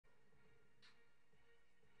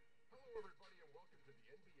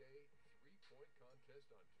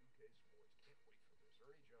contest on 2K Sports. Can't wait for this.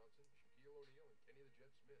 Ernie Johnson, Shaquille O'Neal, and Kenny the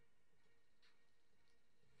Jet Smith.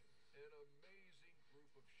 An amazing group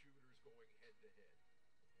of shooters going head to head.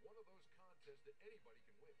 One of those contests that anybody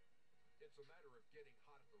can win. It's a matter of getting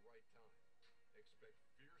hot at the right time. Expect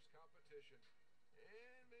fierce competition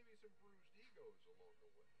and maybe some bruised egos along the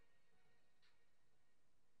way.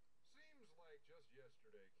 Seems like just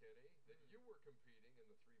yesterday, Kenny, that you were competing in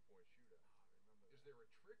the three-point shootout. Is there a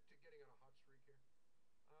trick to getting on a hot streak here?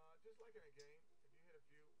 Just like in a game, if you hit a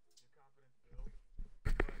few, your confidence builds.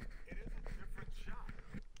 But it is a different shot.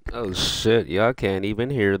 Oh shit, y'all can't even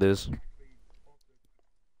hear this.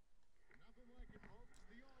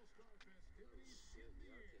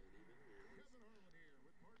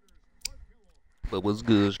 But what's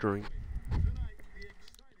good, String?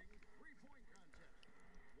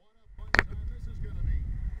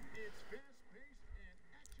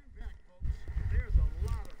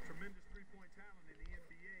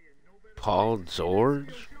 Paul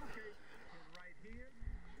George?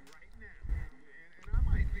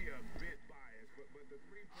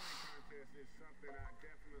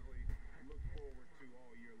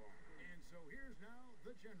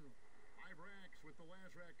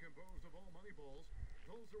 Composed of all money balls.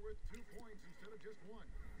 Those are worth 2 points instead of just one.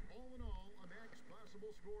 All in all, a max possible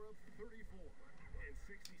score of 34. In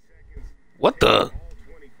 60 seconds. What the? All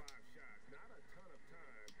 25 shots. Not a ton of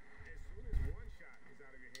time. As soon as one shot is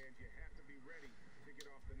out of your hands, you have to be ready to get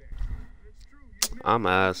off the next. It's true. You miss I'm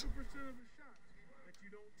ass. 2% of the shots that you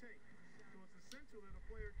don't take. So it's essential that a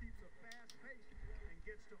player keeps a fast pace and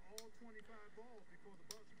gets to all 25 balls before the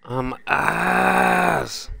buzzer. I'm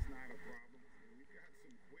ass.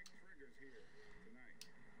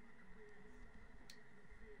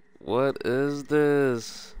 What is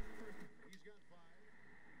this?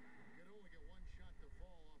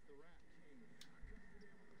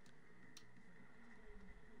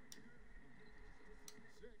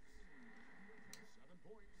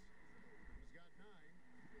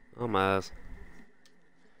 I'm ass.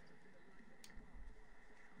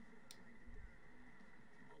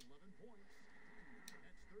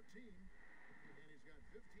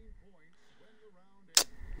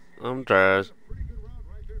 I'm trash.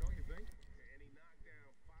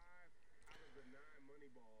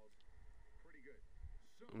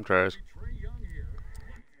 I'm trash.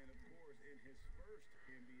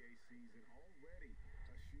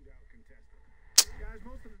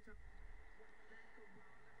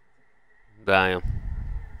 Damn.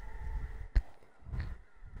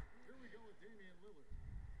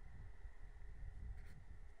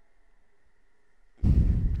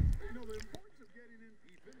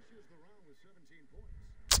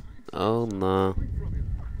 Oh no.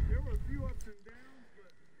 There were a few ups and downs,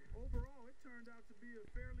 but overall it turned out to be a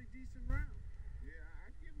fairly decent round. Yeah,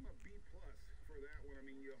 I'd give him a B plus for that one. I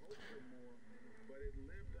mean, you hope for more, but it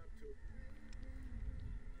lived up to.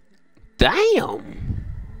 Damn. And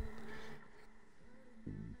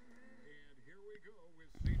here we go with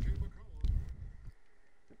CJ McCollum.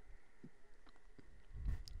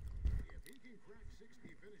 If he can crack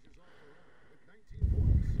 60 finishes off the round with 19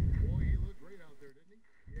 points, boy, he looked great out there, didn't he?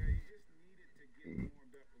 Yeah, he just needed to get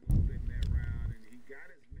warmed up a little bit in that round, and he got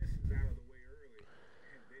his misses out of the way early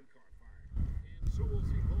and then caught fire. And so we'll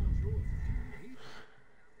see Paul George.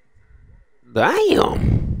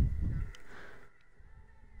 Damn.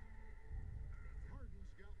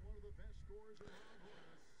 Harden's got one of the best scores around on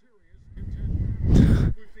a serious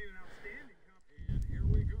contender. We've seen an outstanding and here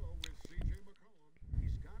we go with CJ McCollum.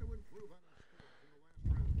 He's got to improve on his scores in the last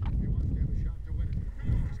round if he wants to have a shot to win it.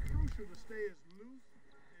 It's crucial to stay as loose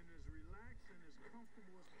and as relaxed and as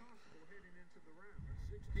comfortable as possible heading into the round.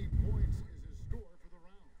 60 points is his score for the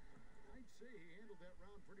round. I'd say he handled that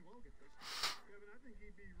round pretty well, Kevin. I think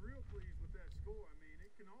he'd be real pleased with that score. I mean,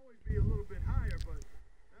 it can always be a little bit higher, but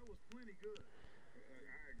that was plenty good.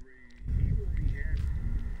 I agree. He will be happy.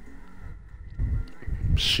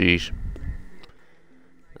 Sheesh.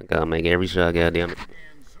 I gotta make every shot, goddamn it.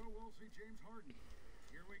 And so we'll see James Harden.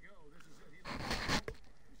 Here we go. This is it.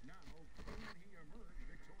 He's now can he emerge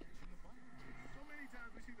victorious in the final? So many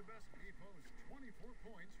times we see the best. He posts 24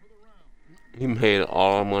 points for the round. He made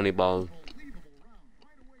all money balls. Unbelievable round.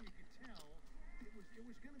 Right away you could tell it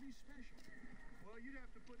was going to be special. Well, you'd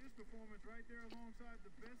have to put his performance right there alongside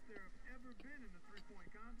the best there have ever been in the three-point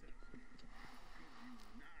contest.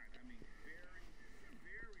 Not. I mean, very,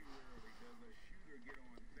 very rarely does a shooter get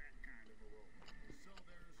on that kind of a roll. So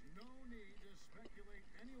there's no need to speculate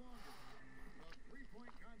any longer. The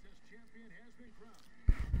three-point contest champion has been crowned.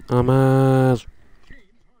 I'm ass.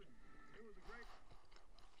 James Harden. It was a great.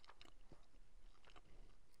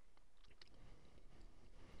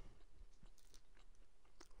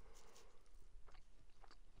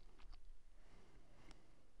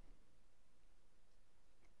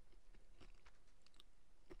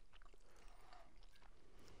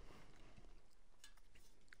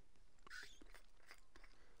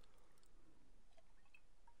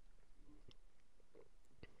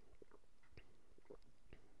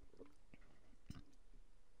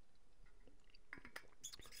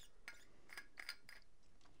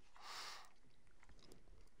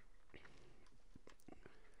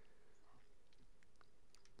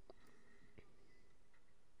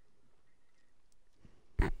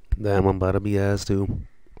 Damn, I'm about to be asked to.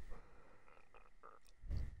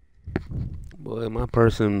 Boy, my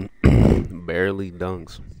person barely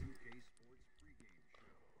dunks.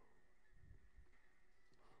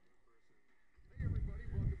 Hey everybody,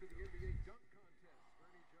 welcome to the NBA dunk contest.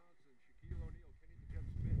 Ernie Johnson, Shaquille O'Neal, Kenny the Jet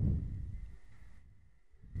Smith.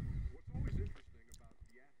 What's always interesting about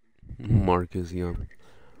the athletes Marcus Young.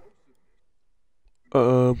 explosiveness.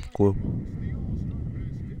 Cool. The All-Star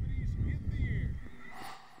festivities in the air.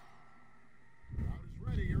 Crowd is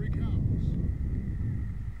ready. Here he comes.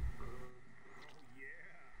 Oh, yeah,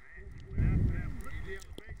 man. That flip the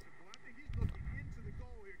elevation, boy. I think he's looking into the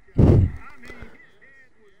goal here, Kevin. I mean, his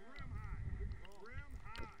head was rim high. Rim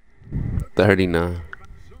high. 39.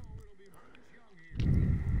 So it'll be Marcus Young here.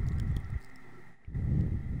 Here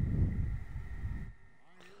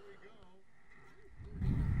we go.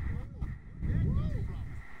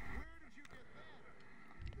 Where did you get that?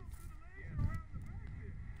 You go through the legs or around the back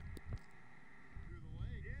there? Through the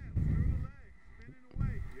legs. Yeah, it was through the legs, spinning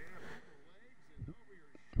away. Yeah, through the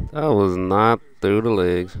legs and over your shoulder. That was not through the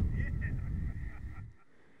legs. Yeah.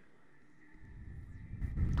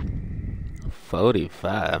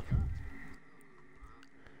 45.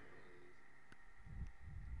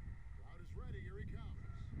 Crowd is ready. Here he comes.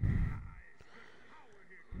 Power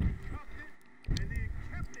here. Cuffed it and then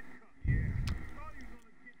kept it cuffed. Yeah. Thought he was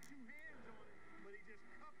going to get two hands on it, but he just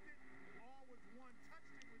cuffed it. All with one,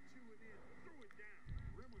 touched it with two, and then threw it down.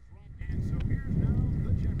 Rim was rocked. And so here's now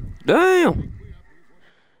the gentleman. Damn. Cleanup. He's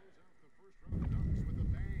looking to close out the first round of dunks with a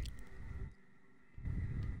bang.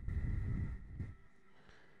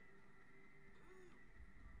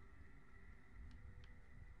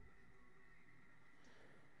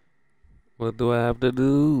 What do I have to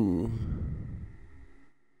do?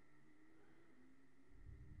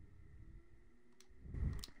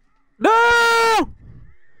 No!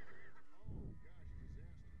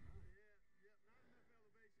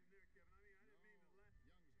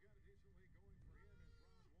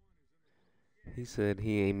 He said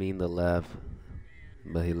he ain't mean to laugh,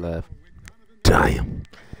 but he left. Damn.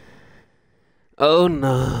 Oh no,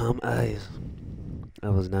 I'm ice. I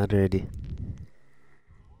was not ready.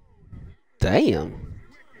 Damn. So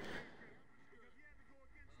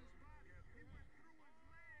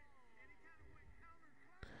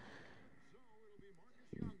it'll be Marcus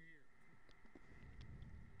Young here.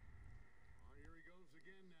 Here he goes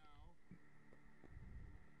again now.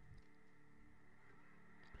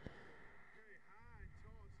 Okay, high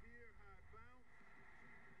toss here, high bounce,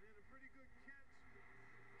 and then a pretty good catch.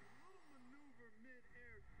 A little maneuver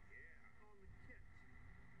mid-air on the catch.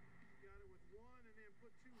 Got it with one and then put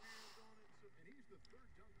two hands on it. So, And he's the third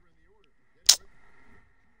dunker in the order.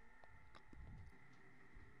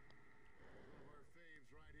 One of our faves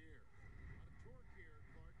right here. A lot of torque here,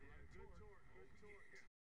 Clark. A lot of good torque. torque, good torque.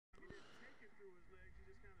 He didn't take it through his legs, he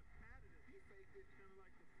just kind of patted it. He faked it kind of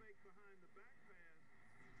like the fake behind the back pass.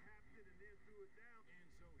 Tapped it and then threw it down. And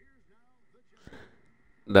so here's now the gentleman.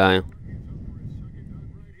 Damn. Clark is up for his second dunk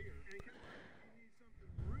right here. And Kevin, I think he needs something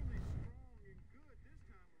really strong and good this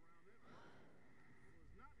time around. That was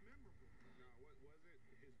not memorable. No, what was it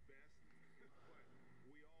his best? But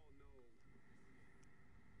we all know.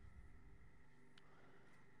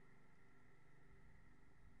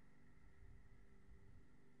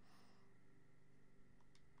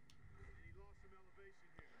 And he lost some elevation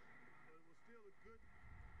here. But it was still a good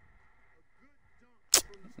dunk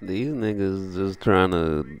from the These niggas just trying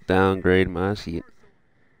to downgrade my shit. force on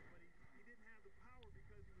it. But he didn't have the power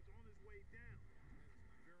because he was on his way down. Very good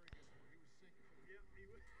one. He was sinking. Yep, he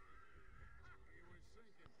was. He was sinking.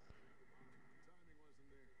 Timing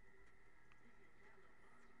wasn't there.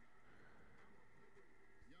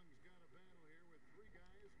 Young's got a battle here with three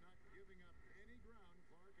guys not giving up any ground,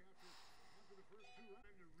 Clark, after the first two rounds.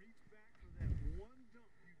 Time to reach back for that one dunk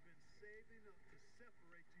you've been saving up to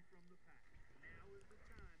separate you from the pack. Now is the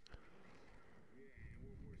time to unleash it. Yeah,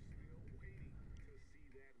 and we're still waiting to see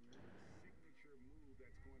that one signature move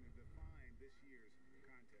that's going to define this year's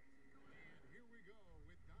contest. And here we go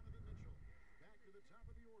with Donovan Mitchell. Back to the top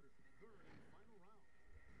of the order. Third and final round.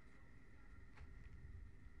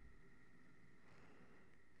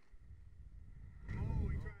 Oh,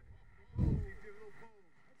 he tried to pose. He did a little pose.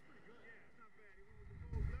 That's pretty good. Yeah, it's not bad. He went with the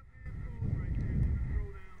pose. Left hand pose right there. Then the throw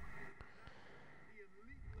down. Not the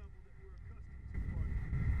elite level that we're accustomed to.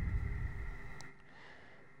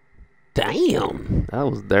 Damn. That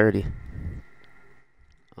was dirty.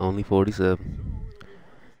 Only 47. So it'll be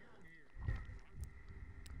Marcus Young here.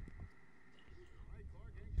 All right,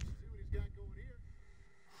 Clark, anxious to see what he's got going here.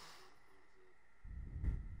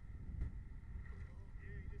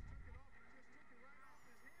 Yeah, he just took it off. He just took it right off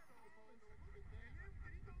his head almost. And then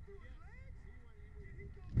did he go through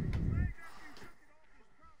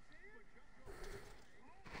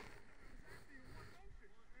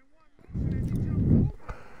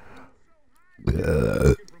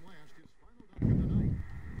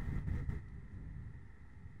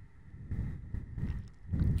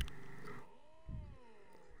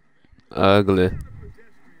ugly. Not a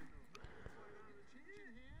pedestrian, though.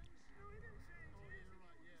 Changing hands? No, he didn't change hands. He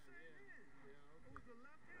pulled the same in. It was the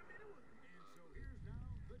left hand. I mean, it was. And so here's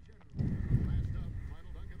now the general. Last up,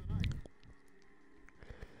 final dunk of the night.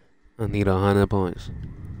 I need 100 points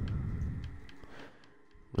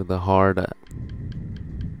with a hard up.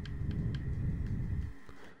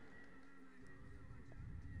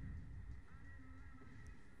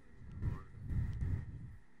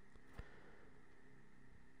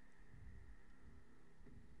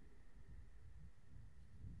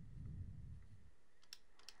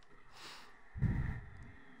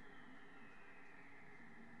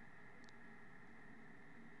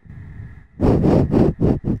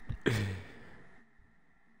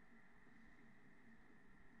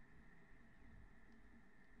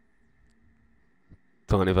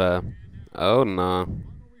 $25. Oh no.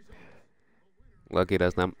 Lucky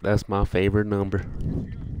that's my favorite number.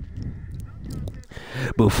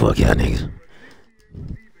 But fuck y'all niggas. But this year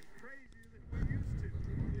was even crazier than we're used to.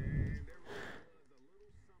 And there really was a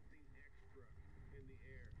little something extra in the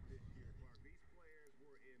air this year, Clark. These players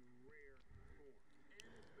were in rare form.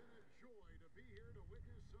 And it's been a joy to be here to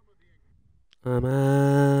witness some of the I'm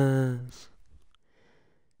ass.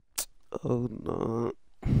 Oh no.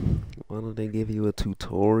 Why don't they give you a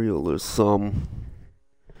tutorial or something?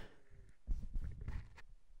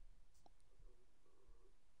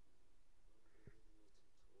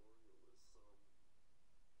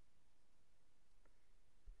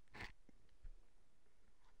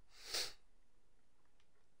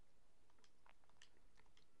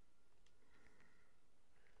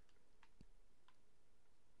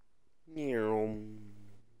 Meow.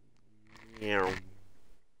 Meow.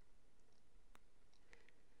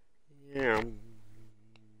 Meow.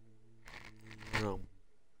 Meow.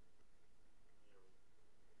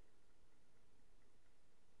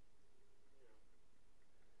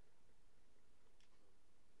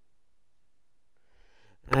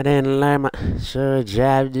 I didn't learn my sure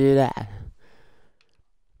job, did I?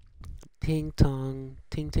 Ting tong,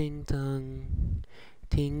 ting ting tong,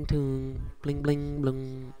 ting tung, bling bling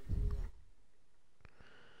bling.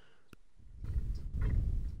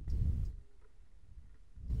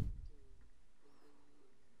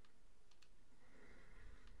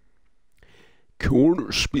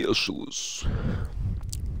 Corner specialist.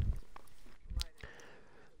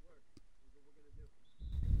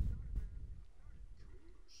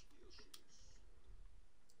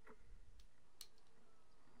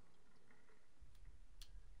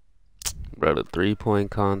 Bro, the 3-point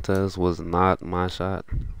contest was not my shot.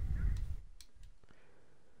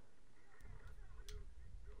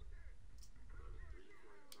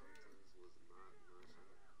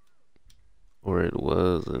 Or it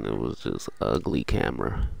was, and it was just ugly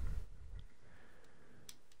camera.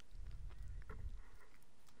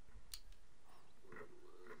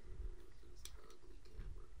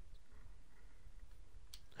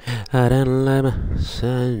 I didn't let my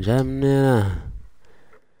son jump in.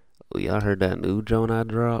 Oh, y'all heard that new joint I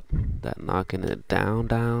dropped? That knocking it down.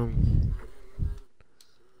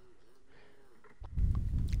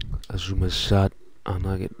 I shoot my shot, I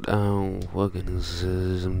knock it down. Fucking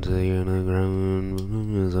system to the ground.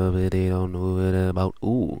 Of it, they don't know what it about.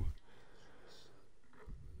 Ooh.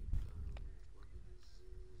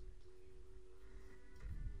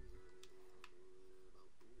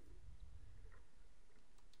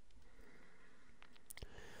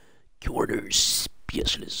 Quarters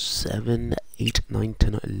specialist 7, 8, 9,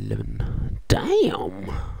 10, 11.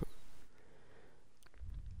 Damn.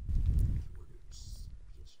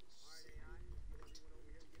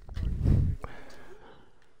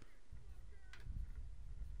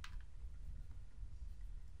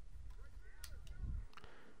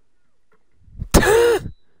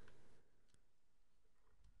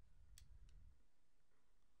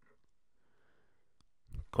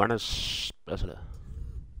 Corner specialist.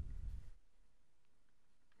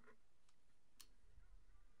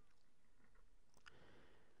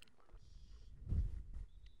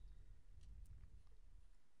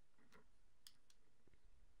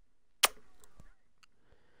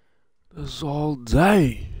 That's all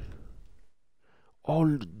day.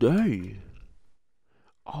 All day.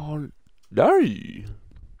 All day.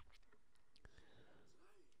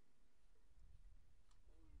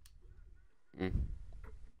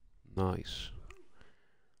 Nice.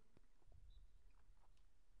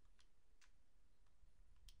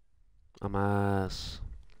 I'm ass.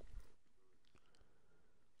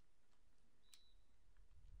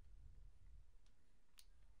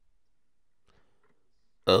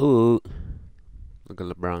 Oh. Look at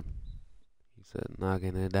LeBron. He said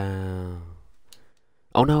knocking it down.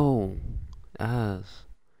 Oh no. Ass.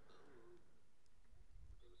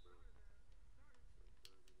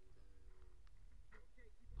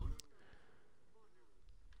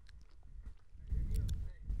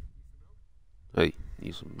 Hey,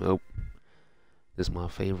 nope. This is my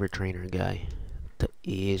favorite trainer guy. The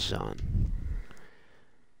Asian.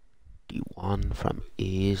 The one from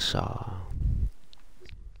Asia.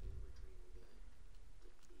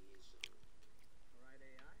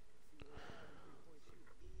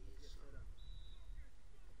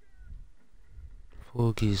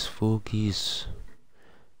 Focus, focus.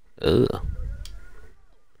 Ugh.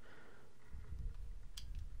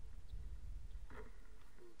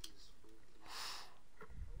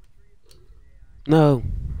 No.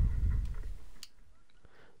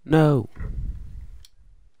 No.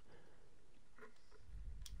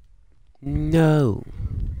 No.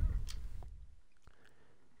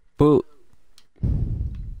 But.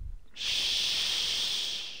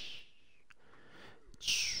 Shh.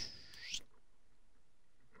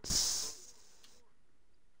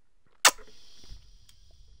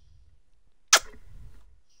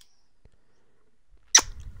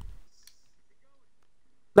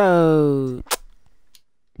 No.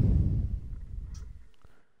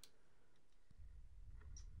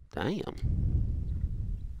 Damn.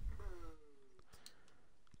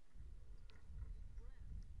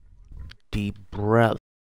 Deep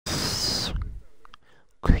breaths.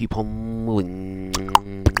 Keep on moving.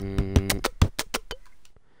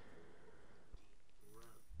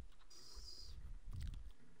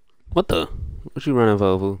 What the? What you running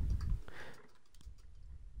for, fool?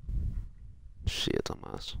 Shit,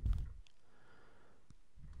 Thomas.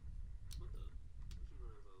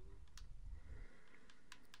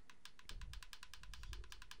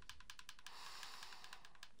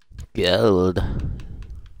 Gold.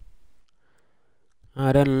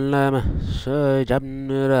 I don't let me say jump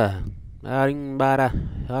nữa. I didn't bother.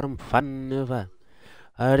 I'm fun if I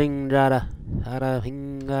didn't jada. I don't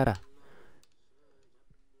think gotta.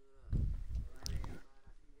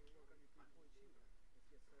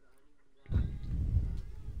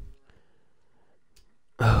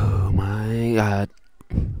 Oh my god.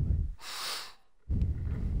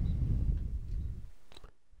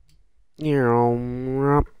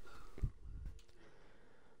 Yeah.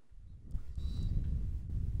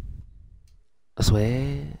 I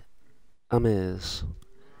swear I miss.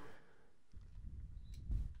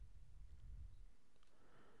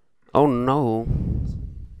 Oh no.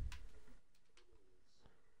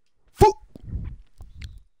 Fuck.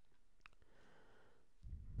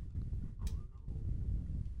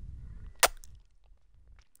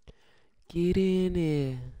 Get in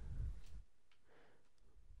there.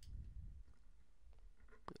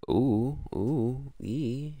 Ooh, ooh,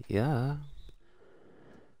 yeah.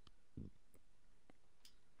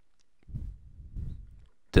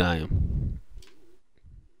 Damn.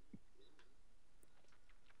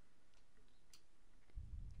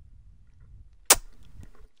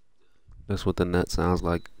 That's what the net sounds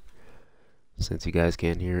like, since you guys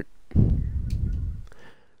can't hear it.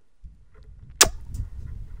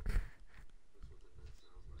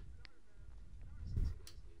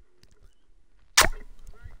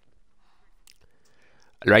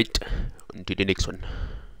 Right, on to the next one.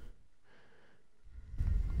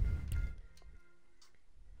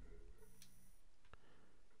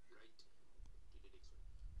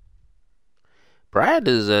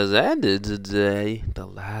 Practice has ended today. The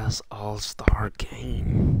last All-Star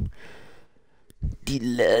game. The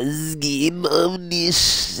last game of the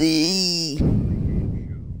season.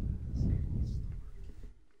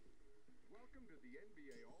 Welcome to the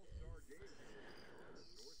NBA All-Star Game from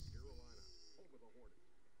North Carolina, home of the Hornets.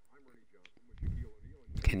 I'm Ernie Johnson with Shaquille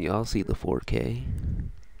O'Neal. Can y'all see the 4K?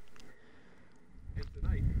 And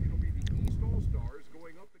tonight, it'll be the East All-Stars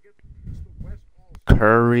going up against the West All-Stars.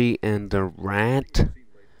 Curry and Durant.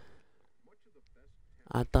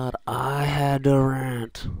 I thought I had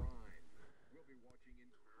Durant. We'll be watching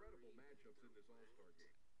incredible matchups in this All-Star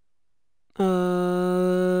game.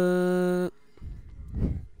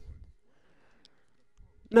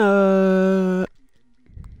 No.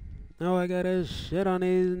 No, I got a shit on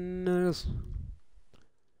his nose.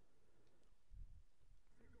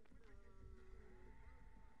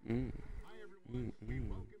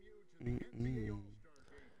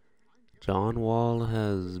 John Wall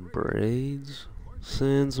has braids?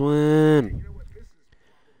 Since when?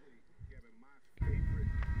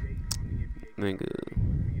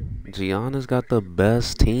 Nigga. Gianna's got the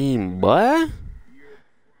best team, boy. I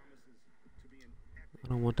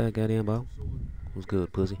don't want that goddamn ball. What's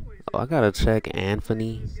good, pussy? Oh, I gotta check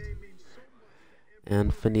Anthony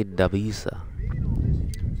Davisa.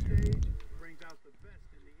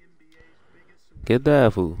 Get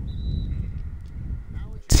that fool.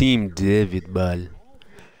 Team David Ball.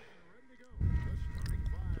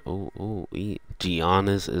 Oh,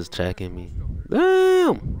 Giannis is checking me.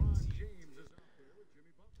 Damn!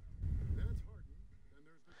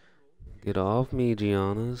 Get off me,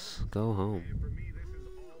 Giannis. Go home. For me, this is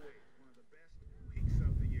always one of the best weeks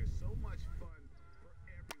of the year. So much fun for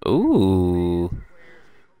everyone. Ooh. Players,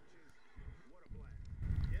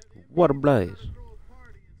 coaches, What what a blast. a blaze. Throw a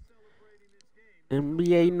party in celebrating this game.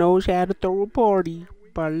 NBA knows how to throw a party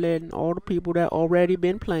by letting all the people that already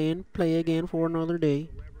been playing play again for another day.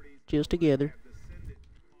 Just together.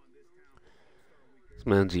 This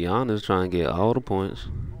man Giannis trying to get all the points.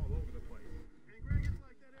 And Greg, it's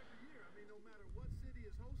like that every year. I mean, no matter what city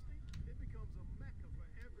is hosting, it becomes a mecca for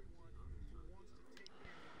everyone who wants to take in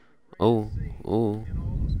one of the greatest Oh, oh, in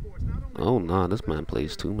all of sports. Not only oh nah, this man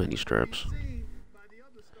plays too many straps. seen by the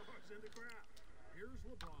other stars in the crowd. Here's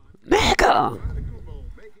LeBron. Nigga!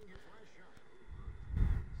 Antetokounmpo making his last shot.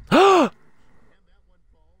 And that one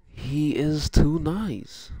falls. He is too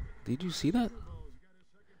nice. Did you see that?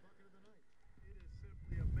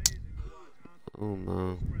 Oh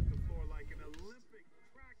no. Spread the floor like an Olympic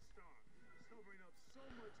track star, covering up so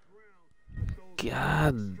much ground with those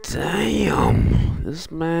God damn. This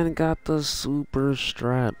man got the super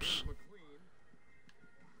straps. McLean.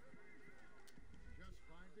 Just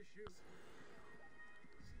 5 to shoot.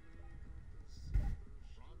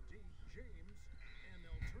 From deep, James. And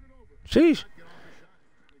they'll turn it over. Sheesh. Get off the shot.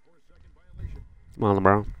 24-second violation. Come on,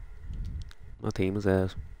 LeBron. My team is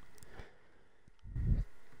ass. And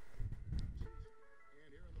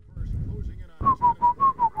here in the first, closing in on 2 minutes.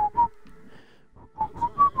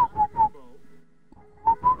 Outside, Antetokounmpo.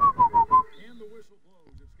 And the whistle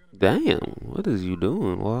blows. It's going to be Damn, what is you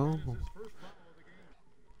doing, Wow? his first foul of the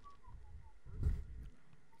game.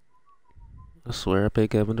 I swear I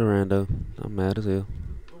picked Kevin Durant though. I'm mad as hell.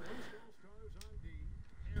 The West All-Stars on D.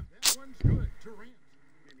 And that one's good. Durant.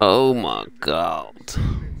 Oh my god. So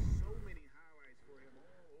many highlights for him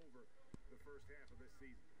all over the first half of this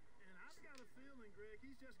season. And I've got a feeling, Greg,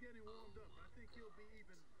 he's just getting warmed up. I think he'll be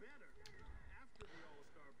even better after the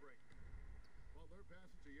All-Star break. Well, they're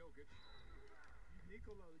passing to Jokic.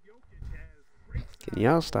 Nikola Jokic has great Can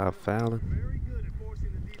y'all stop fouling? very good at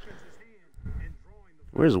forcing the defense's hand and drawing the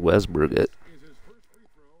Where's Westbrook at? Is his first free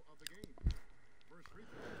throw of the game. First free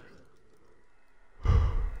throw.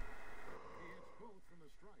 He hits both from the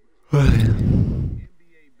stripe.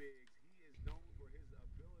 NBA bigs, he is known for his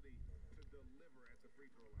ability to deliver at the free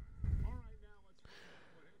throw line. All right, now let's find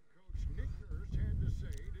out what head coach Nick Nurse had to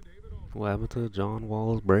say to David Aldridge. What happened to John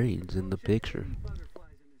Wall's braids in the picture?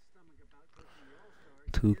 butterflies in his stomach about coaching the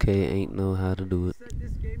All-Stars. 2K ain't know how to do it. Said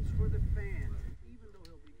this game's for the fans, and even though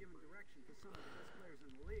he'll be giving direction to some of the best players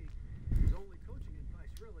in the league, his only coaching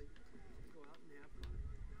advice really is to go out and have fun.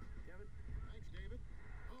 Kevin? Thanks, David.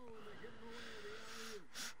 Oh, and they give him away the alley-oop.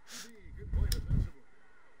 D, good play defensively.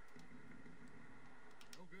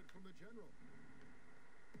 No good from the general.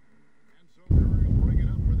 And so Curry will bring it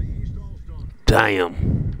up for the East All-Stars. Damn.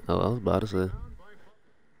 Oh, I was about to say. Down by 5.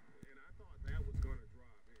 And I thought that was going to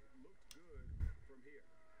drop. It looked good from here.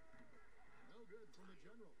 No good from the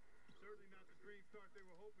general. Certainly not the dream start they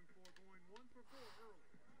were hoping for, going 1 for 4 early.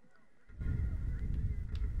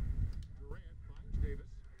 Durant finds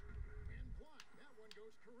Davis. And blocked. That one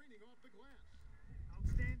goes careening off the glass.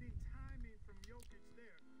 Outstanding timing from Jokic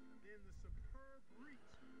there, then the superb reach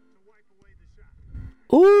to wipe away the shot.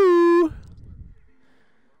 Ooh.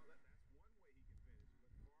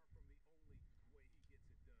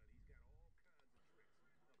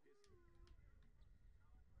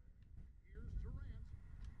 Here's Durant.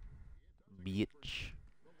 Bitch.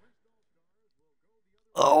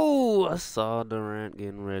 Oh, I saw Durant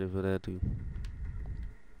getting ready for that too.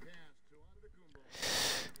 Pass to Antetokounmpo.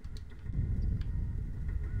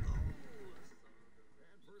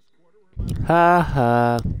 And first quarter, we're about Ha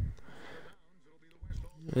ha. bounds. It'll be the West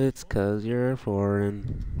All-Stars. It's 'cause you're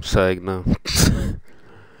foreign. Psych, no.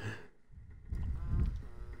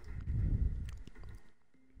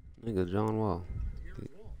 Nigga, John Wall. Here's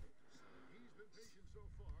Wall. He's been patient so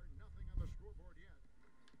far. Nothing on the scoreboard yet.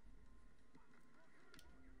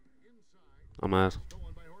 Inside. I'm ass.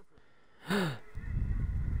 Stolen by Horford.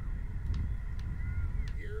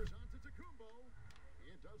 Here's Antetokounmpo.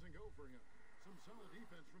 It doesn't go for him. Some solid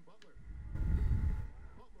defense from Butler.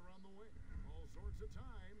 Butler on the wing. All sorts of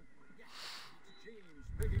time. Yes. It's James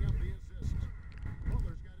picking up the assist.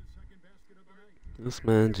 Butler's got his second basket of the night. This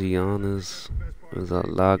man Giannis is a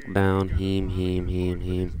lockdown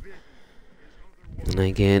him. And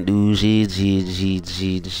I can't do shit.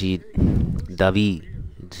 Davi.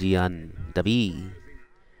 Gian. Davi.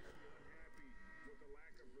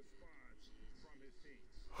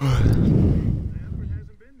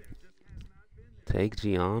 Take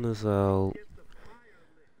Giannis out.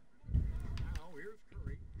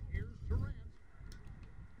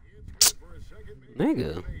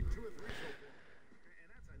 Nigga. And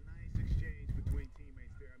that's a nice exchange between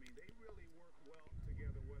teammates there. I mean, they really work well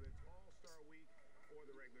together, whether it's All-Star Week or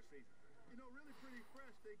the regular season. You know, really pretty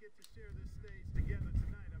fresh they get to share this stage together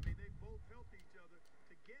tonight. I mean, they both helped each other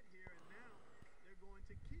to get here, and now they're going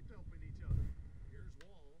to keep helping each other. Here's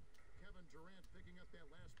Wall. Kevin Durant picking up that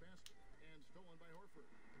last basket and stolen by Horford.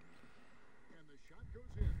 And the shot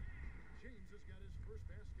goes in. James has got his first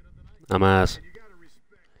basket of the night. I'm ass. And you got to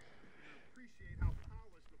respect and appreciate how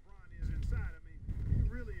polished LeBron is inside. I mean, he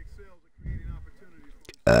really excels at creating opportunities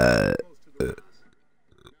for himself close to the rim.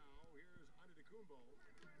 Now here's Antetokounmpo.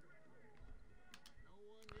 No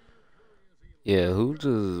one near Curry as he Yeah, who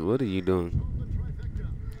just, what are you doing? on the trifecta.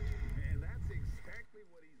 And that's exactly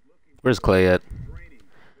what he's looking for. Where's Clay at? Draining the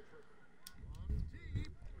triple. From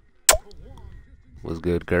deep. A long distance. What's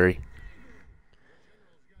good, Curry?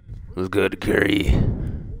 What's good, Curry?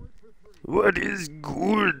 What is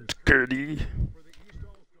good, Curry?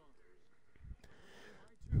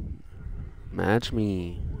 Match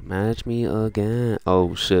me. Match me again.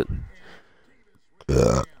 Oh, shit.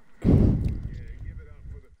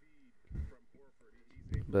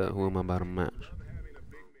 But who am I about to match?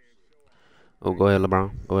 Oh, go ahead,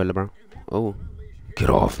 LeBron. Go ahead, LeBron. Oh, get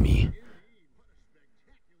off me.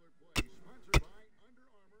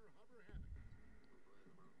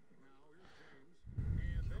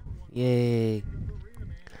 Yay. Well,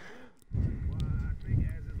 I think,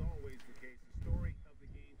 as is always the case, the story of the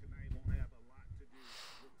game tonight won't have a lot to do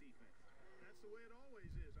with defense. That's the way it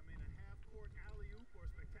always is. I mean, a half-court alley-oop or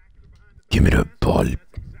spectacular behind the Give me the basket, ball.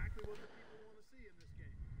 that's exactly what the people want to see in this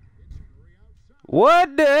game.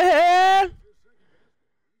 What the hell?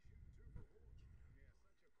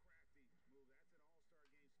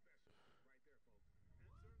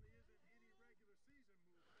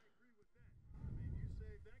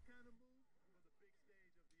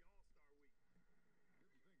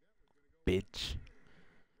 Bitch.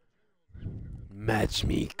 Match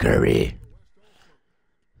me, Curry.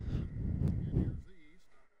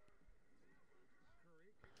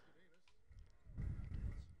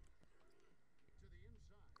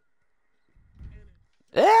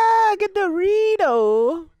 Ah, get the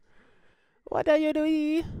Rito. What are you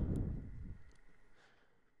doing?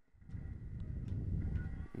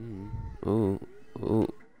 Ooh, ooh,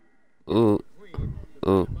 ooh, ooh,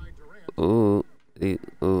 ooh, ooh,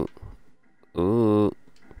 ooh.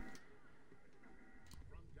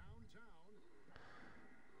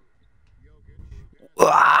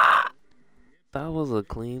 Ah! That was a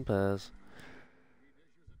clean pass.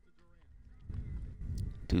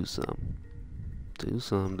 Do some. Do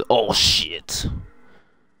some. Oh, shit. Cannot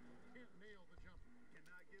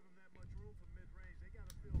give him that much room for mid-range. They got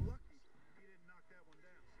to feel lucky he didn't knock that one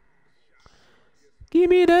down. Give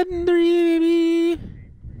me that 3, baby.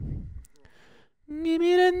 Give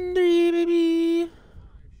me that 3, baby.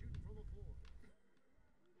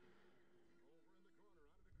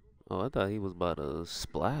 Oh, I thought he was about to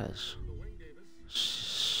splash.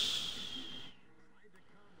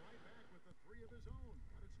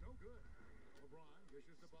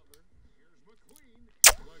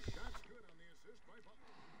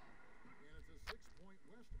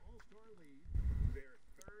 Their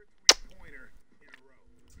third three-pointer in a row.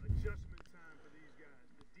 Adjustment time for these guys.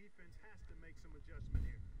 The defense has to make some adjustment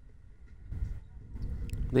here.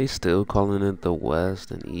 They still calling it the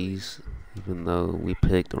West and East, even though we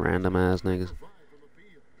picked random ass niggas. And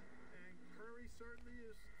Curry certainly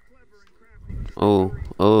is clever and crafty. Oh,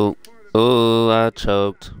 oh, oh, I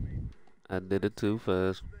choked. I did it too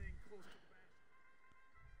fast.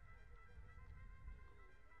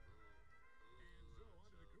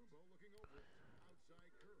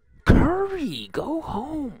 Curry, go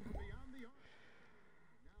home.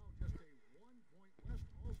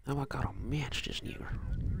 Now I got a match this year.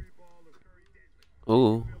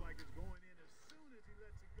 Oh.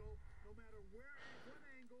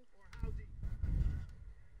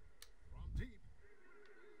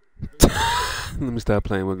 Let me stop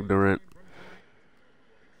playing with Durant.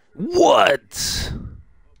 What?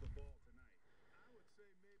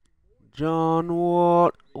 John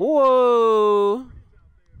Wall. Whoa.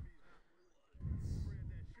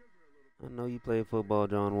 I know you play football,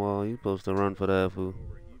 John Wall. You supposed to run for that fool.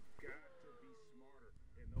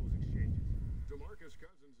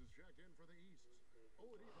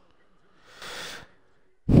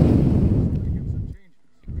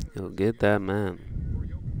 Yo, get that man.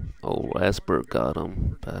 Oh, Westbrook got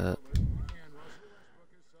him. Bad.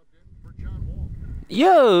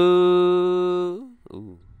 Yo!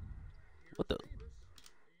 Ooh. What the?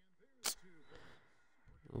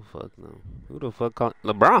 Oh, fuck no. Who the fuck call?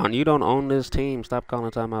 LeBron, you don't own this team. Stop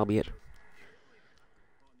calling timeout, bitch.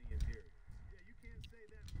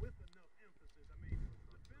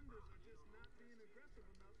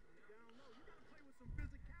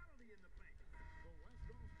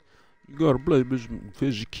 You gotta play with some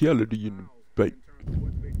physicality in the fight.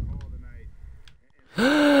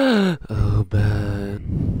 Oh, bad.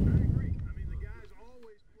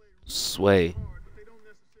 Sway.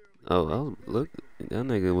 Oh, look, that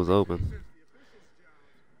nigga was open.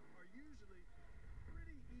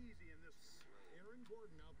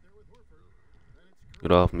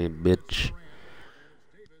 Get off me, bitch.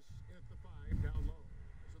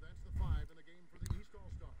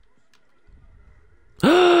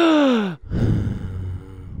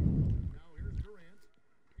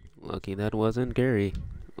 Lucky that wasn't Gary.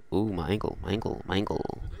 Ooh, my ankle, my ankle, my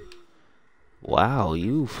ankle. Wow,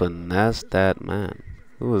 you finessed that man.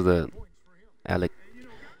 Who was that? Alec.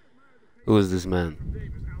 Who is this man?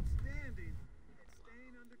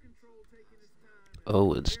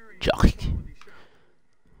 Oh, it's Jock.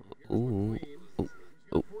 Ooh. Ooh.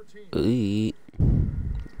 Ooh. Ooh.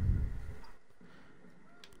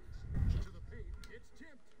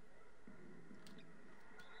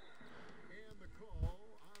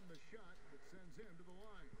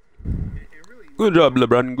 Good job,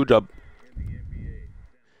 LeBron. Good job.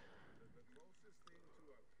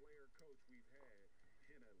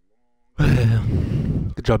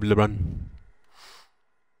 Good job, LeBron.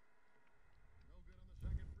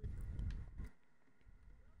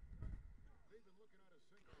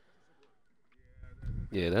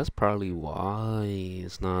 Yeah, that's probably why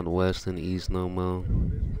it's not West and East no more.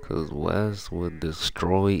 Cause West would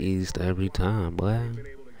destroy East every time, boy.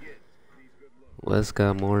 West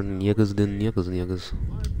got more niggas than niggas.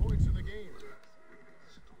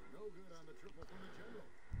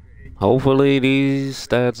 Hopefully these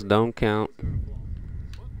stats don't count.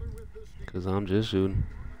 Cause I'm just shooting.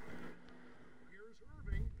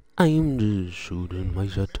 I'm just shooting my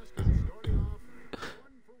shot.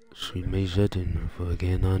 Shoot my shot and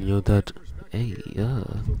forget on your dot. Hey, yeah.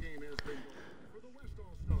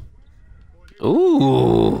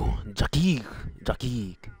 Ooh, Jockey.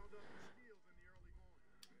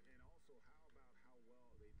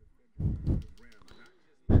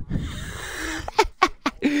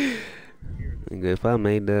 If I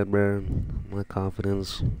made that, bro, my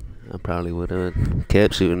confidence, I probably would have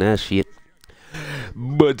kept shooting that shit.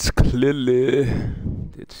 But clearly,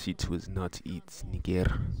 that shit was not it,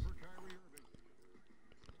 nigger.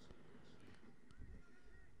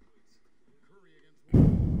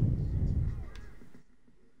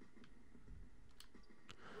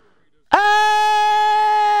 Ah!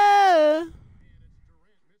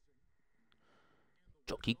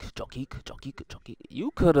 Jockey.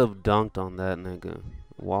 You could have dunked on that nigga.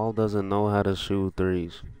 Wall doesn't know how to shoot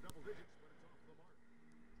threes.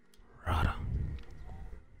 Rada.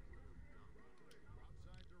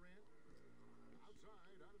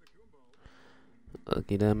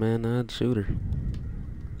 Lucky that man not shooter.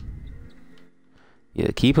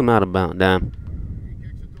 Yeah, keep him out of bounds. Damn.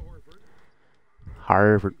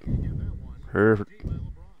 Harvard.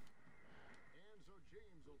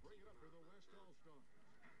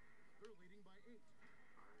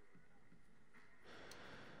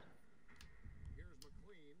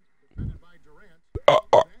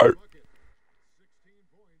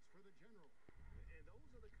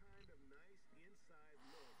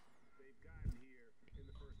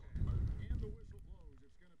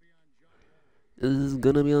 This is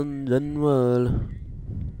gonna be on general.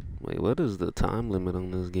 Wait, what is the time limit on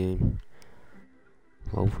this game?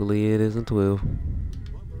 Hopefully it isn't 12.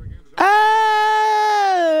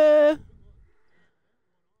 Ah!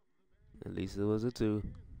 At least it was a 2.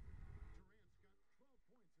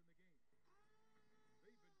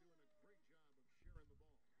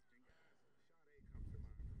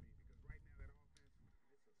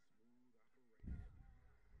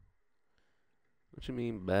 What you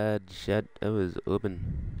mean bad shot? It was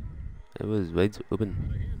open. It was wide open.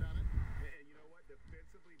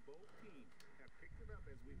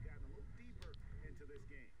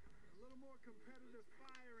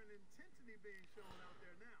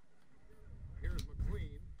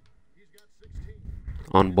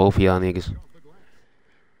 On both y'all niggas.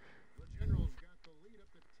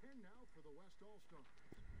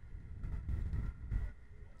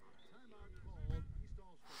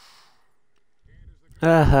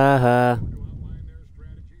 Ha ha ha.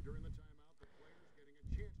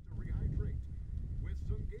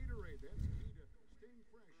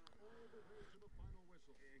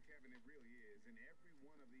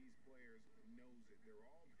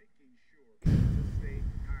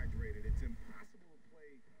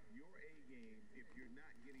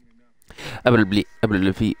 Ably,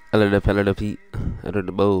 the feet, the feet,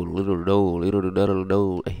 the bowl, little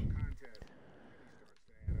dough.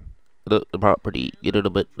 The property, get it a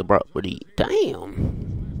bit, the property.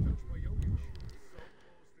 Damn.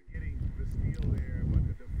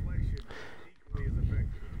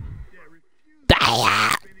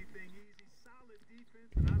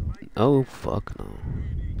 Oh fuck no.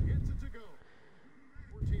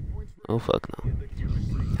 Oh fuck no.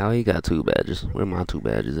 How he got 2 badges? Where my 2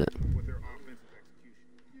 badges at? with their offensive execution.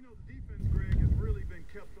 You know, the defense, Greg, has really been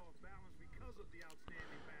kept off balance because of the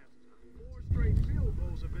outstanding passes. 4 straight field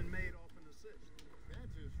goals have been made off an assist.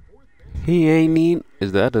 That's his 4th basket. He ain't need.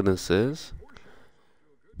 Is that an assist?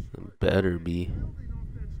 Better be. Building off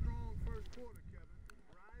that strong first quarter, Kevin.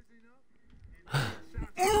 Rising up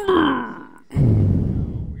and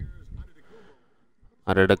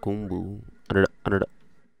Under the kumbu. Under the.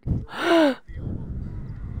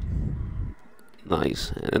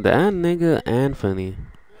 Nice. And that nigga Anthony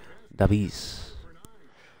Davis.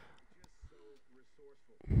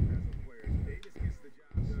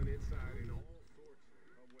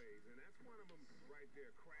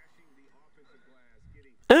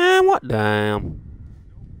 And what damn?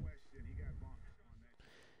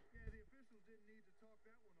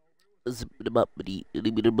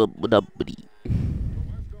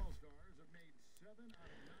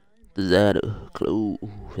 That clothes,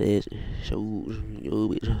 fashion, shoes, yo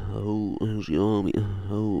bitch, oh, she on me,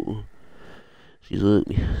 oh, she suck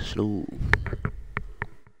me, slow.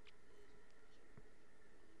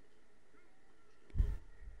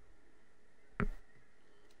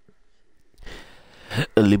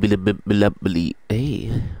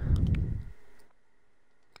 Hey.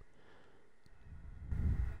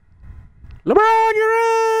 LeBron, your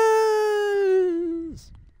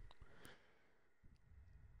ass!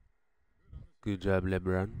 Good job,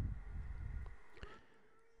 LeBron.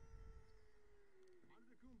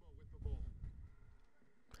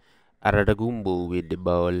 Aradagumbo with the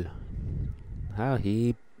ball. How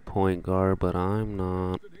he point guard, but I'm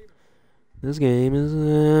not. This game is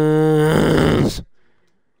ass.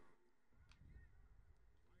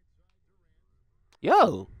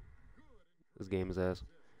 Yo! This game is ass.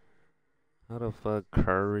 How the fuck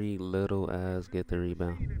Curry little ass get the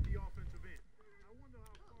rebound?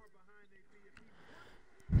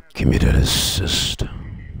 Give me that assist.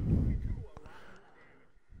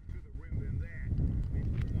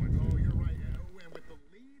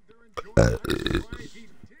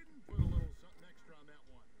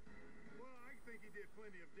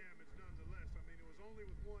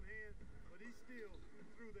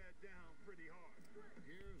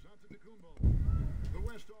 The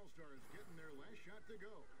West All-Stars getting their last shot to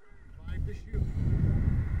go. 5 to shoot.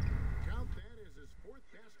 Count that as his 4th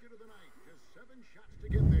basket of the night. Just 7 shots to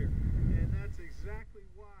get there. And that's exactly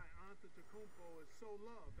why Antetokounmpo is so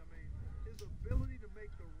loved. I mean, his ability to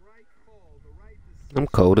make the right call, the right decision. I'm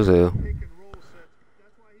cold as hell. Pick and roll sets.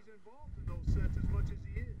 That's why he's involved in those sets as much as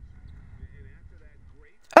he is. And after that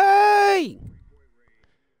great Hey!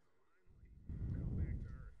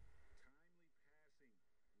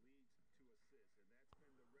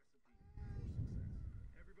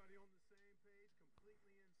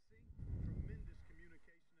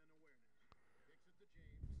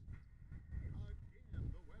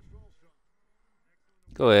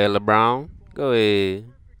 Go ahead, LeBron. Go ahead.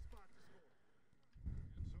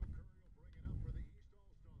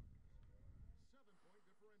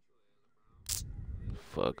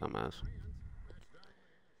 Fuck, I'm ass.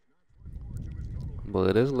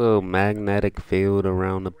 Boy, this little magnetic field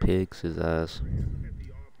around the picks is ass.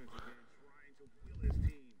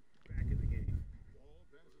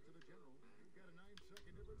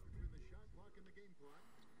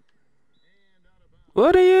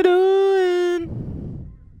 What are you doing?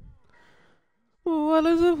 What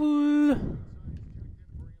is a fool?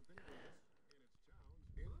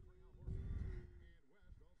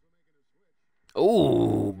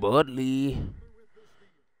 Oh, Budley.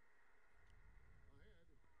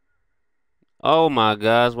 Oh my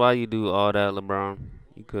gosh, why you do all that, LeBron?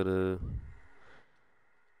 You could've.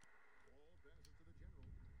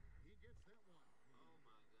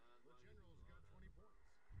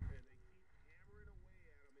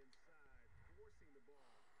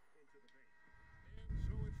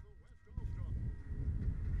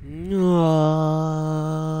 Oh,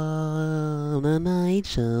 the night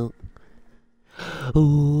show.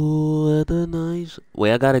 Ooh, the night show.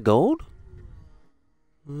 Wait, I got a gold?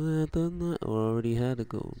 I already had a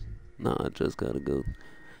gold. No, I just got a gold.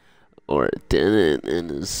 Or it didn't,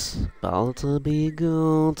 and it's about to be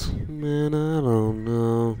gold. Man, I don't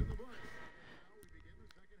know.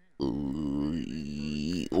 Ooh,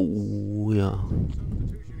 yeah.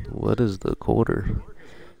 What is the quarter?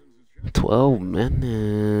 12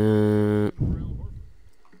 minutes.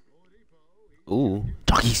 Ooh,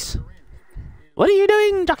 jockeys. What are you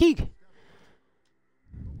doing, jockey?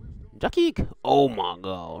 Jockey. Oh my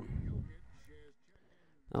god.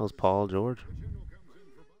 That was Paul George.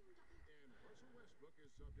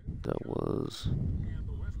 That was. And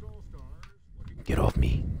the West All-Stars looking Get off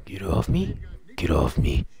me. Get off me. Get off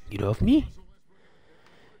me. Get off me.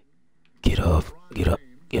 Get off. Get up.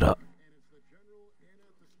 Get up. and it's the general in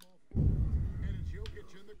at the small forward. And it's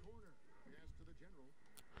Jokic in the corner. Pass to the general.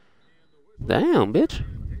 And the whistle. Damn, bitch.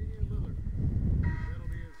 Damian Lillard. That'll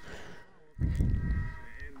be his second foul.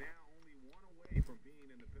 And now only one away from being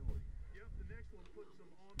in the penalty. Yep, the next one puts them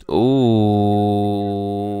on the Ooh.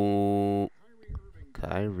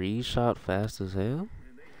 Kyrie Irving Kyrie shot fast as hell.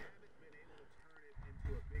 and they haven't been able to turn it into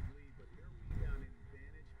a big lead, but their rebounding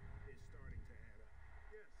advantage is starting to add up.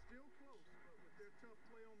 Yeah, still close, but with their tough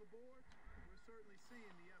play on the board, we're certainly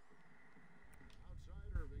seeing the effort. outside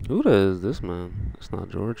Irving. Who does this man? It's not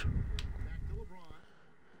George. Back to LeBron.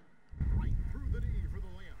 Right through the knee for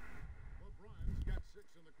the layup. LeBron's got 6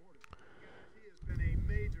 in the quarter. Guys, he has been a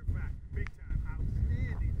major factor, big time,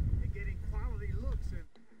 outstanding in getting quality looks and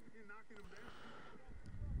knocking them down.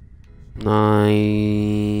 Nice.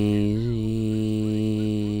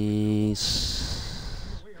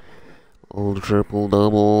 Old triple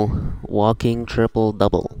double. Walking triple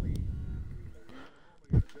double.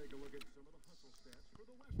 Take a look at some of the hustle stats for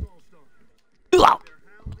the West All-Stars.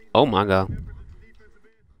 Oh my god. Effort at the defensive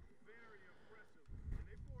end, very impressive. And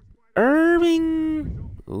they forced quite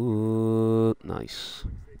Irving. Ooh, nice.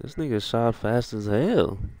 This nigga shot fast as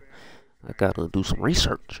hell. I gotta do some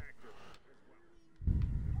research.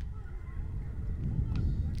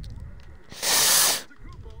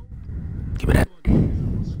 Give me that.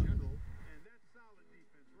 And that's solid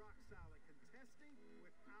defense, rock solid, contesting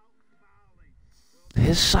without fouling. Well,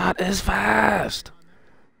 His shot is fast.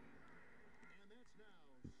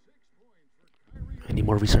 I need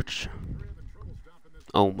more research.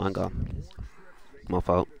 Oh my god. My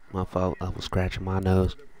fault. My fault. I was scratching my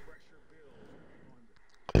nose.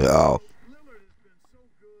 Yeah. Lillard has been so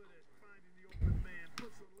good at finding the open man,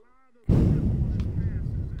 puts a lot of zip on his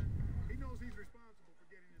passes, and he knows he's responsible for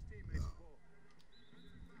getting his teammates the ball.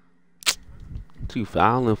 Two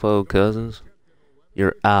fouling for Cousins.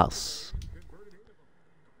 Your ass.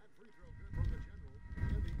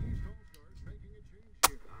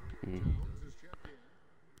 Mm.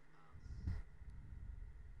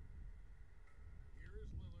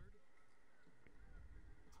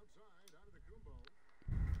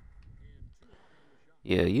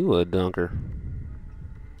 Yeah, you a dunker.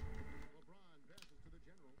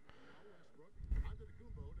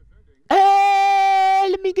 Hey,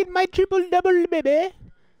 let me get my triple double, baby.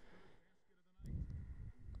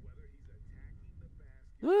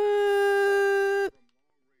 What?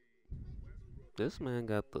 This man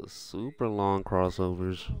got the super long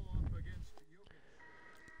crossovers.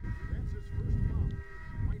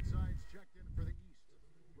 Whiteside's checked in for the East.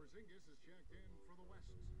 Porzingis is checked in for the West.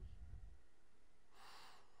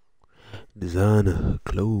 Designer,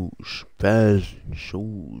 clothes, fashion,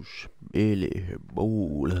 shoes, Billy,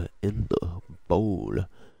 bowl, in the bowl.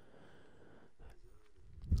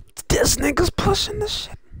 This nigga's pushing this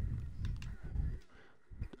shit.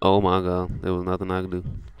 Oh my god, there was nothing I could do.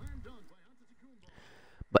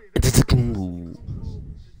 But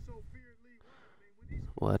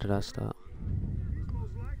why did I stop?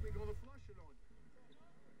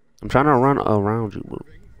 I'm trying to run around you, bro.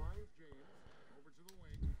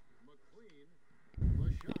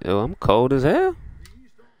 Yo, I'm cold as hell.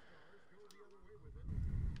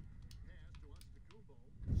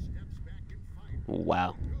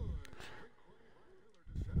 Wow.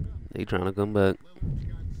 They trying to come back.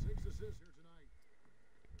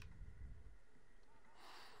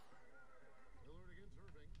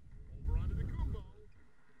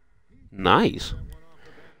 Nice.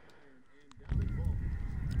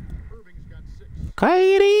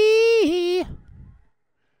 Kyrie.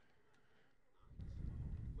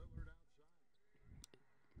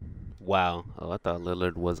 Wow. Oh, I thought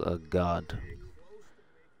Lillard was a god.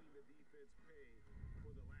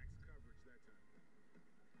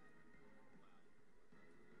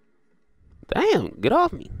 Damn, get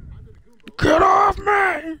off me. Get off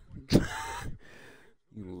me!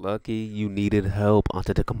 You lucky you needed help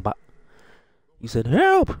onto the combat. You said,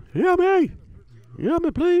 help! Help me! Help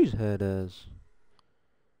me, please, head ass.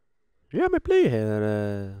 Help me, please, head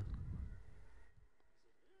ass.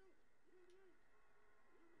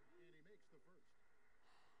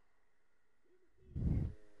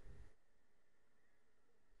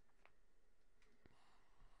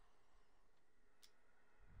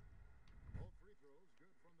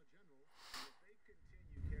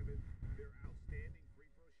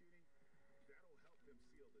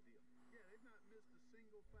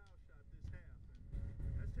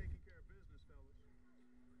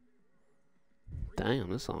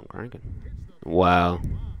 Damn, this song cranking. Wow.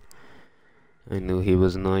 I knew he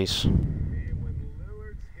was nice. And when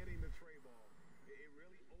Lillard's hitting the tray ball, it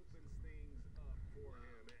really opens things up for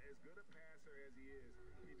him. As good a passer as he is,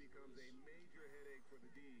 he becomes a major headache for the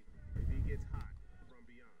D if he gets hot from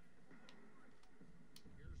beyond.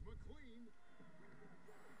 Here's McLean.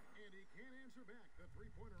 And he can't answer back. The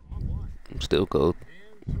three-pointer offline. I'm still cold.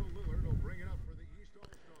 And so Lillard will bring it up for the East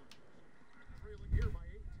All-Stars. Trailing here by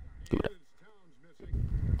 8. Give it And it's Towns missing.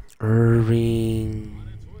 Irving. On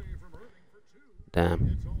its way from Irving for 2. Damn.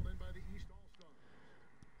 It's hauled in by the East All-Stars.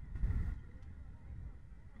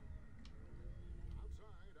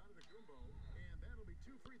 Outside, Antetokounmpo. And that'll be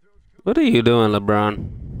 2 free throws coming. What are you doing,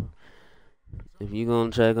 LeBron? If you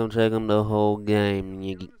gonna check him the whole game.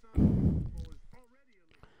 You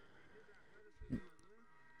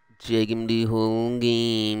check him the whole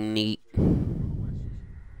game, nigga.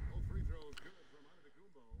 Both free throws good from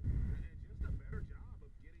Antetokounmpo. And just a better job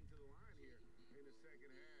of getting to the line here in the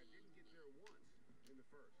second half. Didn't get there once in the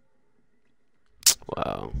first.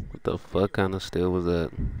 Wow. What the fuck kind of steal was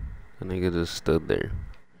that? That nigga just stood there.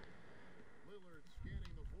 Lillard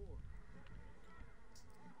scanning the floor.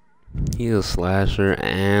 He's a slasher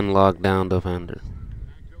and lockdown defender.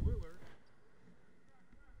 Back to Lillard.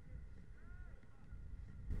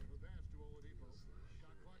 The pass to Oladipo.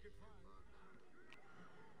 Shot clock at 5.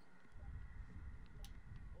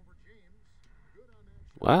 Over James. Good on that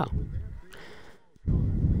shot. Wow.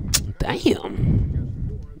 With that, the East All-Stars lead Damn. just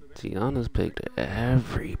 4 in the next. Giannis picked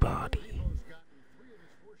everybody. Oladipo's gotten 3 of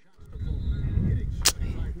his 4 shots to fall, hitting 75%.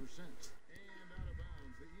 And out of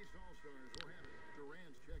bounds, the East All-Stars will have it.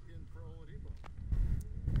 Durant checked in for Oladipo.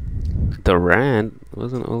 Durant?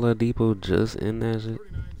 Wasn't Oladipo just in that shit?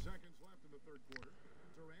 39 seconds left in the third quarter.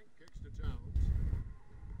 Durant kicks to Towns.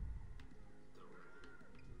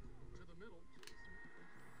 To the middle.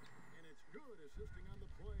 And it's good. Assisting on the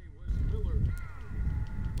play was Lillard.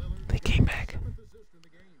 Lillard, They came back. 7th assist in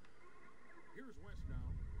the game. Here's West now.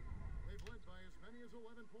 They've led by as many as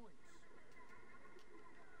 11 points.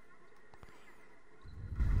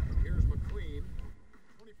 Here's McLean.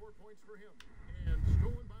 24 points for him. And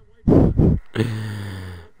stolen by White.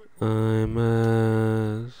 I'm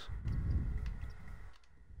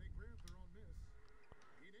They grabbed their own miss.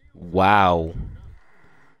 He nailed wow.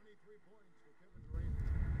 23 points for Kevin Durant.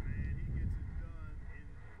 Man, he gets it done in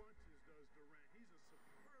bunches, does Durant. He's a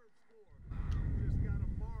superb scorer. Just gotta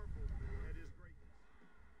marvel at his greatness.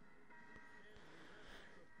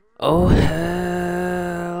 Oh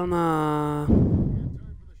hell nah. And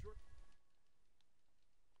time for the short. And a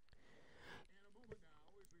moment now as we take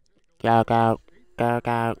a Go go go go go go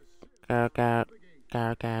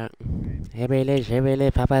go go. Hebele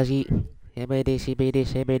papaji. Hebele shibele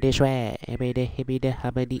shibele swag. Hebele hebele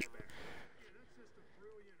habadi.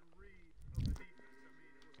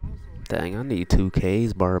 Dang, I need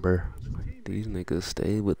 2K's barber. These niggas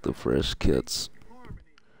stay with the fresh kits.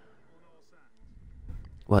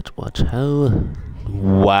 Watch how.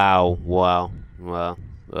 Wow. Hello.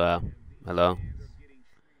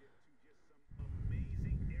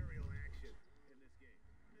 Amazing aerial action in this game.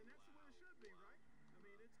 And that's the way it should be, right? I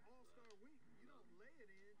mean, it's All-Star Week. You don't lay it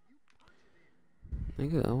in, you punch it in.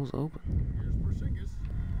 Nigga, I was open. Here's Porzingis.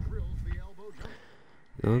 Drills the elbow jump.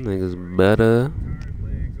 Y'all niggas better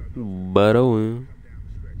win. Come down the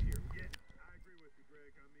stretch here. Yeah, I agree with you,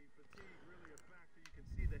 Greg. I mean, fatigue really a factor. You can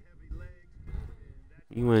see the heavy legs, and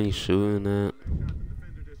that's You ain't shooting that. shot the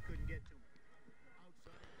defender just couldn't get to him.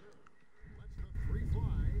 Outside Curry. Lets the three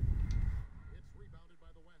fly. It's rebounded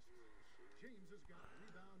by the West. James has got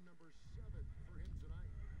rebound number 7 for him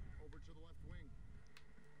tonight. Over to the left wing.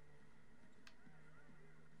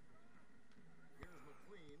 Here's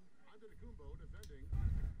McLean. Antetokounmpo defending.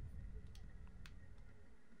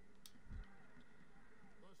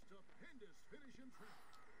 The stupendous finish in trap.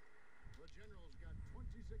 The General's got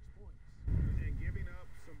 26 points. And giving up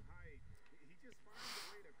some height, he just finds a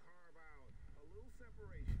way to carve out a little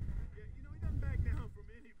separation. Yeah, you know, he doesn't back down from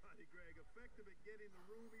anybody, Greg. Effective at getting the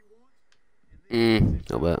room he wants. And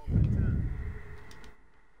then No bet. The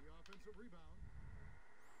offensive rebound.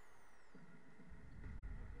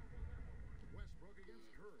 Westbrook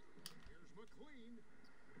against Curry. Here's McLean.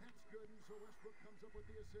 That's good, and so Westbrook comes up with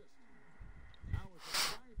the assist. Now it's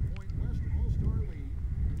a 5-point West All-Star lead.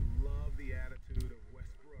 Love the attitude of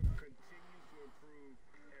Westbrook. Continues to improve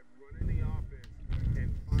at running the offense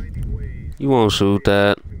and finding ways. You won't shoot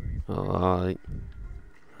that. Oh, alright.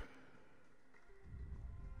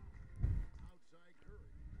 Outside Curry.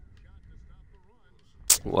 Shot to stop the run.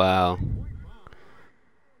 Wow. Point bomb.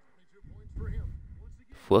 22 points for him. Once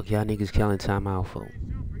again, Fuck y'all niggas calling timeout for.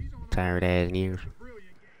 Tired ass niggas.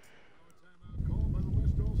 Brilliant game. now a timeout called by the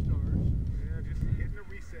West All-Stars. Yeah, just hitting the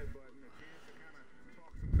reset button. A chance to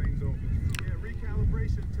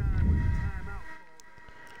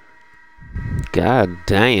God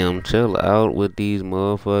damn, chill out with these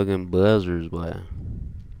motherfucking buzzers, boy.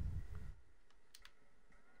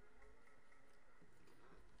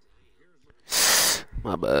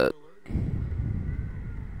 My bad.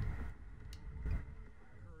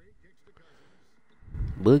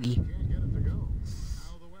 Boogie. Can't get it to go.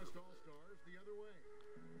 Now the West All-Stars the other way.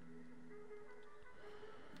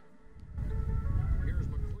 Here's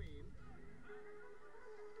McLean.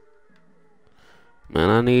 Man,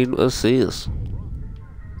 I need assists.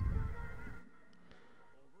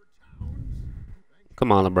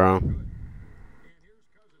 Come on, LeBron. And here's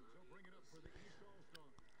Cousins. He'll bring it up for the East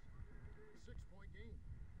All-Stars. 6-point game.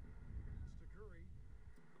 Pass to Curry.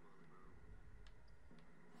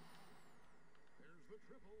 There's the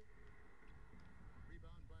triple.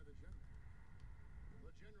 Rebound by the General. The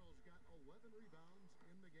General's got 11 rebounds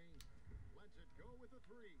in the game. Lets it go with a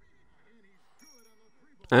three. And he's good on the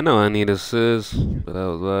three ball. I know I need assists, but that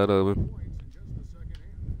was wide open. Points in just the second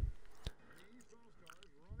half. The East All-Stars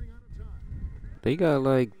running out of time. They got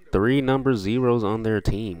like 3 number zeros on their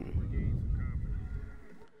team.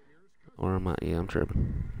 Or am I? Yeah, I'm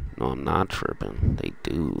tripping. No, I'm not tripping. They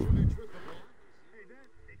do. Hey, that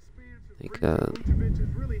expansive They range got. of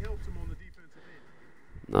Vucevic really helps him on the defensive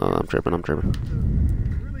end. No, I'm tripping. I'm tripping. To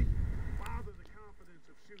really bother the confidence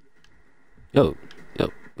of shooters. Yo,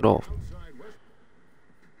 get off. Outside West.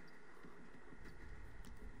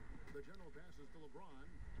 The General passes to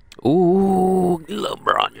LeBron. Ooh,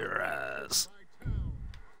 LeBron, your ass. By Town.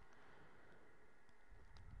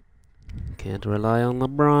 Can't rely on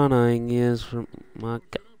LeBron, I guess, from my.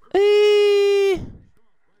 Hey!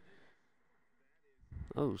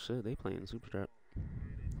 Oh shit, they playing Super Trap.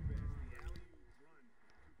 Out to the right wing.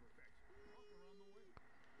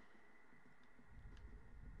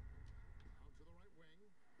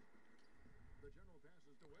 The General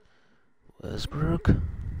passes to West. Westbrook? Played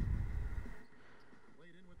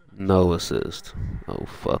in with the No assist. Oh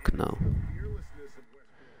fuck no. Fearlessness of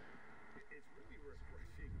Westbrook. It's really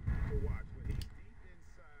refreshing to watch. When he's deep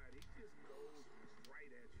inside, he just goes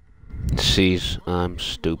right at you. Sheesh, I'm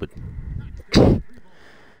stupid. You know,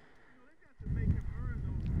 they got to make him earn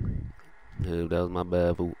those threes. Dude, that was my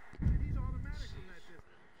bad fool. And he's automatic from that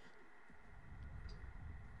distance.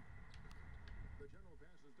 The General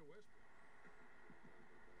passes to Westbrook.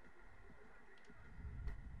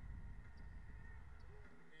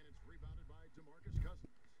 And it's rebounded by DeMarcus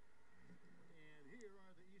Cousins. And here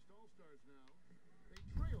are the East All-Stars now. They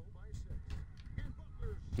trail by 6. And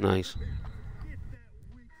Butler's Nice. Get that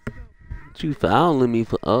weak stuff out What you fouling me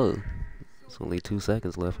for? Oh, it's only 2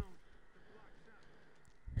 seconds left. to block shots.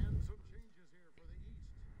 and some changes here for the East.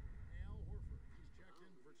 Al Horford, he's checked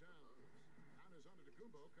in for Towns. Giannis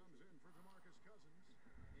Antetokounmpo comes in for DeMarcus Cousins.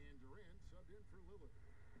 And Durant subbed in for Lillard.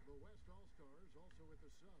 The West All-Stars also with the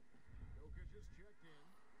sub. Jokic is checked in.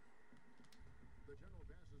 The General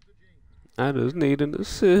passes to James. I just need an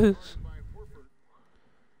assist. By Horford.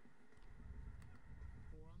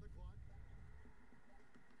 4 on the clock.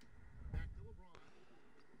 Back to LeBron.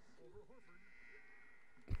 Over Horford.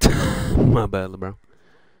 My bad, LeBron.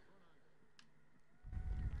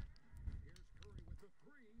 Here's Curry with the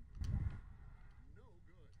three. No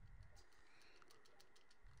good.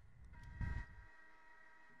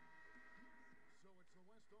 So it's the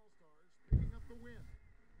West All-Stars picking up the win.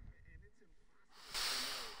 And it's impossible to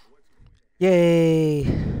know what's going to happen. Yay!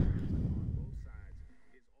 On both sides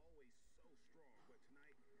is always so strong. But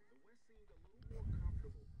tonight, the West seemed a little more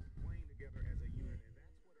comfortable playing together as a unit, and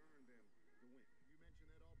that's what earned them the win. You mentioned that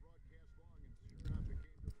all broadcast long, and sure enough, it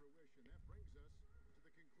came to fruition. That brings us to the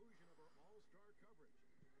conclusion of our All-Star coverage.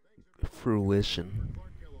 Thanks, everyone. Fruition.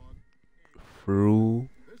 Clark Kellogg. This is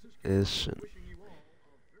Fruition. wishing you all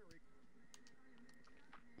a very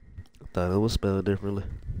I thought it was spelled differently.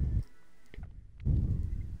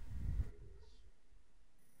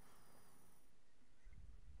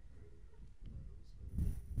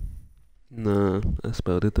 Nah, I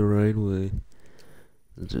spelled it the right way.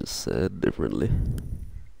 It just said differently.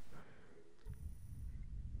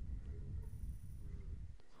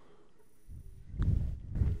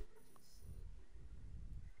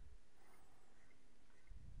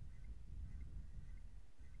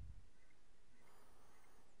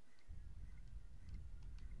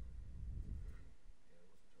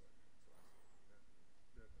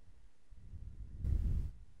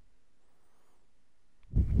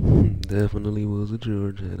 Definitely was a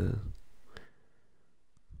George header.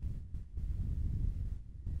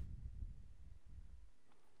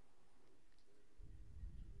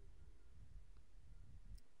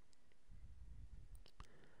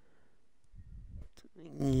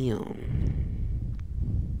 Damn.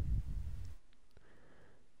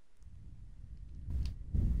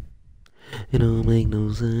 It don't make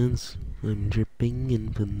no sense. I'm dripping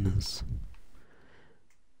in finesse.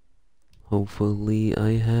 Hopefully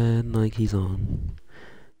I had Nikes on,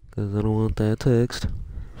 'cause I don't want that text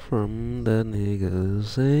from that nigga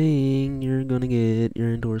saying you're gonna get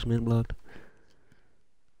your endorsement blocked.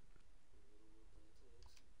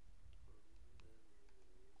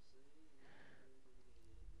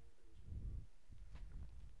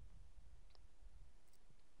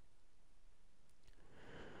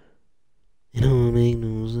 It don't make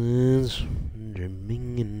no sense.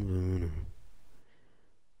 Dripping in venom.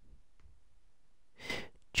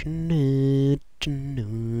 Tonight,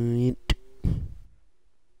 tonight.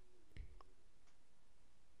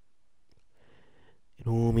 It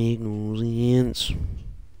don't make no sense.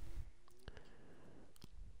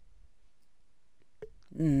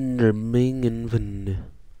 Dripping in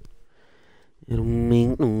venom. It don't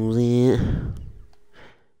make no sense.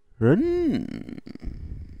 Run.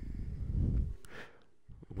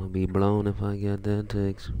 I'm gonna be blown if I get that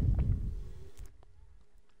text.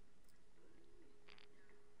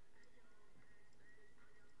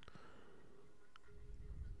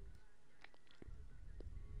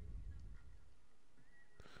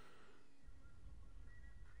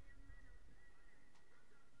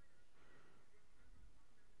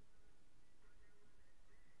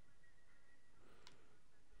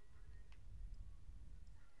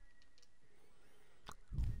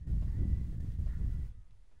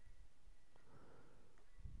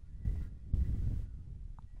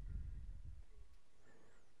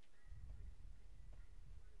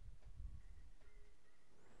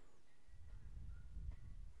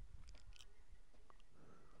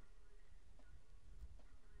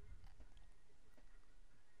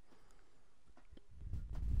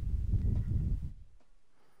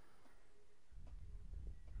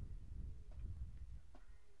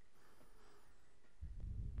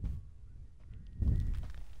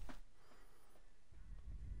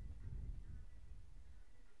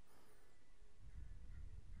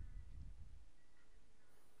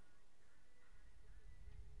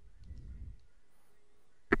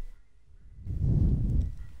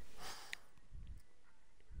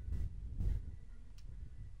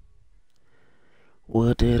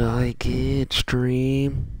 What did I get,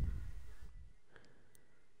 stream?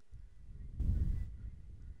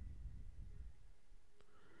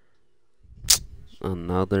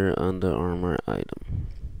 Another Under Armour item.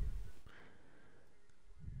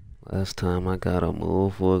 Last time I got a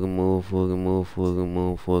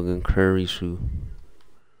motherfucking Curry shoe.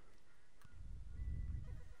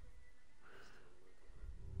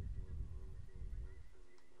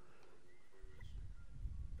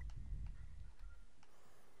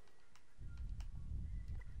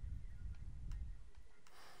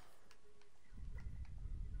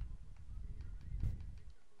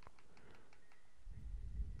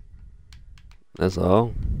 That's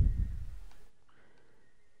all.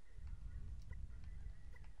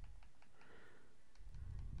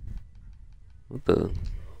 What the?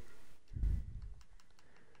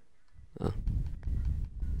 Oh.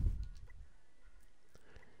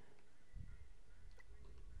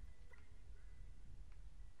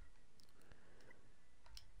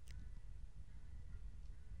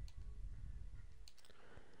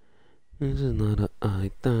 This is not a I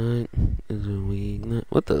thought. It's a weakness.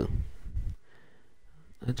 What the?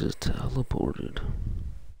 I just teleported.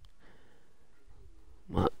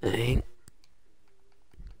 My aim.